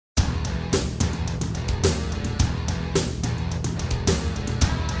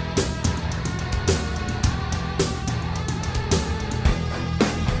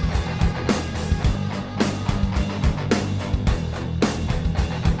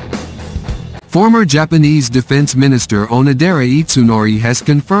Former Japanese Defense Minister Onodera Itsunori has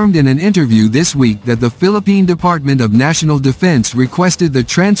confirmed in an interview this week that the Philippine Department of National Defense requested the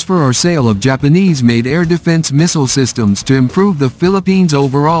transfer or sale of Japanese-made air defense missile systems to improve the Philippines'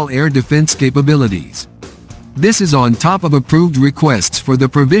 overall air defense capabilities. This is on top of approved requests for the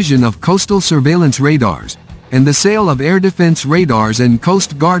provision of coastal surveillance radars, and the sale of air defense radars and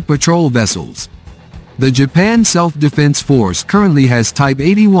Coast Guard patrol vessels. The Japan Self-Defense Force currently has Type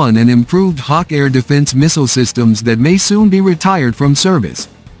 81 and improved Hawk air defense missile systems that may soon be retired from service,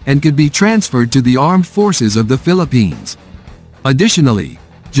 and could be transferred to the armed forces of the Philippines. Additionally,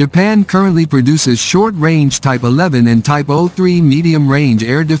 Japan currently produces short-range Type 11 and Type 03 medium-range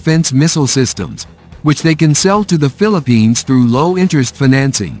air defense missile systems, which they can sell to the Philippines through low-interest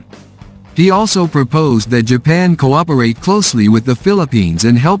financing. He also proposed that Japan cooperate closely with the Philippines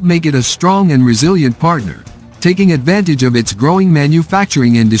and help make it a strong and resilient partner, taking advantage of its growing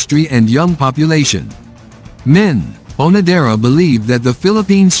manufacturing industry and young population. Onodera believed that the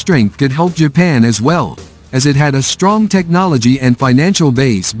Philippines' strength could help Japan as well, as it had a strong technology and financial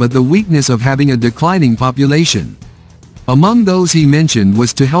base but the weakness of having a declining population. Among those he mentioned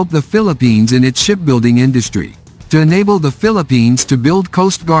was to help the Philippines in its shipbuilding industry, to enable the Philippines to build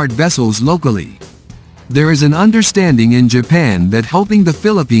Coast Guard vessels locally. There is an understanding in Japan that helping the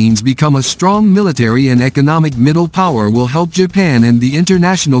Philippines become a strong military and economic middle power will help Japan and the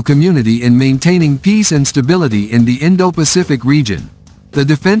international community in maintaining peace and stability in the Indo-Pacific region. The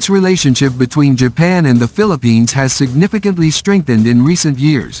defense relationship between Japan and the Philippines has significantly strengthened in recent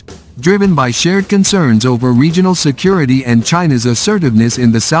years, driven by shared concerns over regional security and China's assertiveness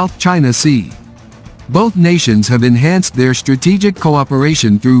in the South China Sea. Both nations have enhanced their strategic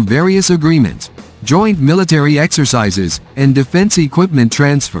cooperation through various agreements, joint military exercises, and defense equipment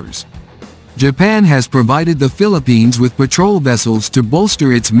transfers. Japan has provided the Philippines with patrol vessels to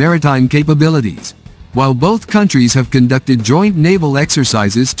bolster its maritime capabilities, while both countries have conducted joint naval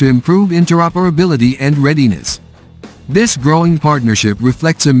exercises to improve interoperability and readiness. This growing partnership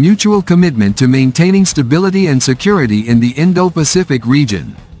reflects a mutual commitment to maintaining stability and security in the Indo-Pacific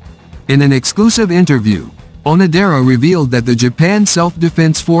region. In an exclusive interview, Onodera revealed that the Japan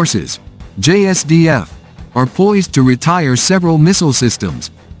Self-Defense Forces, JSDF, are poised to retire several missile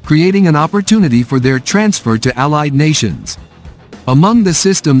systems, creating an opportunity for their transfer to allied nations. Among the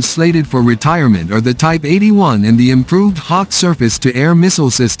systems slated for retirement are the Type 81 and the improved Hawk surface-to-air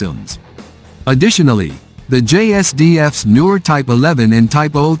missile systems. Additionally, the JSDF's newer Type 11 and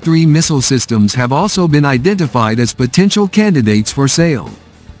Type 03 missile systems have also been identified as potential candidates for sale.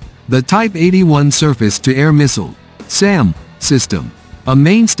 The Type 81 surface-to-air missile, SAM, system, a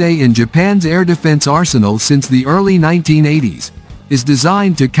mainstay in Japan's air defense arsenal since the early 1980s, is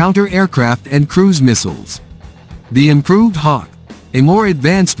designed to counter aircraft and cruise missiles. The improved Hawk, a more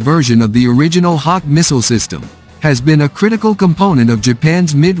advanced version of the original Hawk missile system, has been a critical component of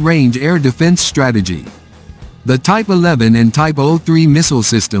Japan's mid-range air defense strategy. The Type 11 and Type 03 missile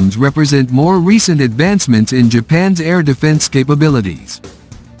systems represent more recent advancements in Japan's air defense capabilities.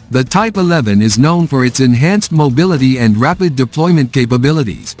 The Type 11 is known for its enhanced mobility and rapid deployment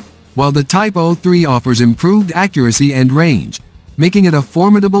capabilities, while the Type 03 offers improved accuracy and range, making it a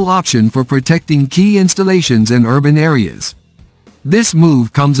formidable option for protecting key installations and urban areas. This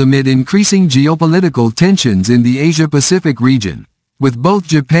move comes amid increasing geopolitical tensions in the Asia-Pacific region, with both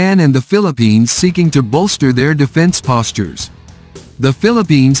Japan and the Philippines seeking to bolster their defense postures. The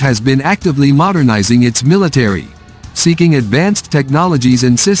Philippines has been actively modernizing its military, seeking advanced technologies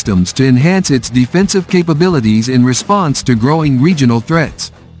and systems to enhance its defensive capabilities in response to growing regional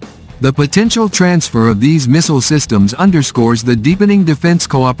threats. The potential transfer of these missile systems underscores the deepening defense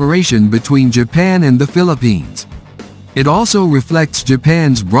cooperation between Japan and the Philippines. It also reflects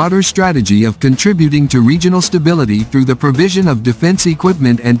Japan's broader strategy of contributing to regional stability through the provision of defense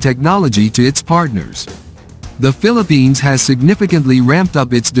equipment and technology to its partners. The Philippines has significantly ramped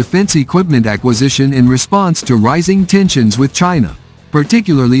up its defense equipment acquisition in response to rising tensions with China,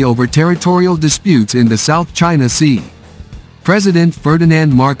 particularly over territorial disputes in the South China Sea. President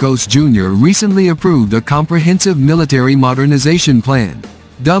Ferdinand Marcos Jr. recently approved a comprehensive military modernization plan,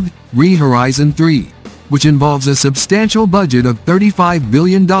 dubbed ReHorizon 3, which involves a substantial budget of $35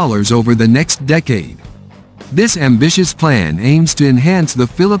 billion over the next decade. This ambitious plan aims to enhance the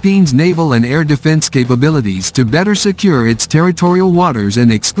Philippines' naval and air defense capabilities to better secure its territorial waters and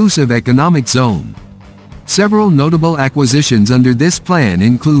exclusive economic zone. Several notable acquisitions under this plan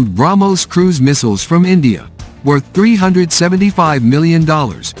include BrahMos cruise missiles from India, worth $375 million,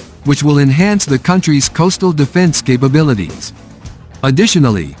 which will enhance the country's coastal defense capabilities.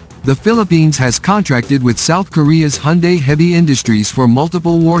 Additionally, the Philippines has contracted with South Korea's Hyundai Heavy Industries for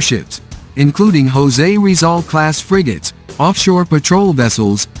multiple warships, including Jose Rizal-class frigates, offshore patrol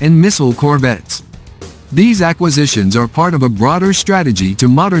vessels, and missile corvettes. These acquisitions are part of a broader strategy to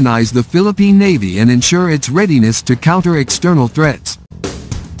modernize the Philippine Navy and ensure its readiness to counter external threats.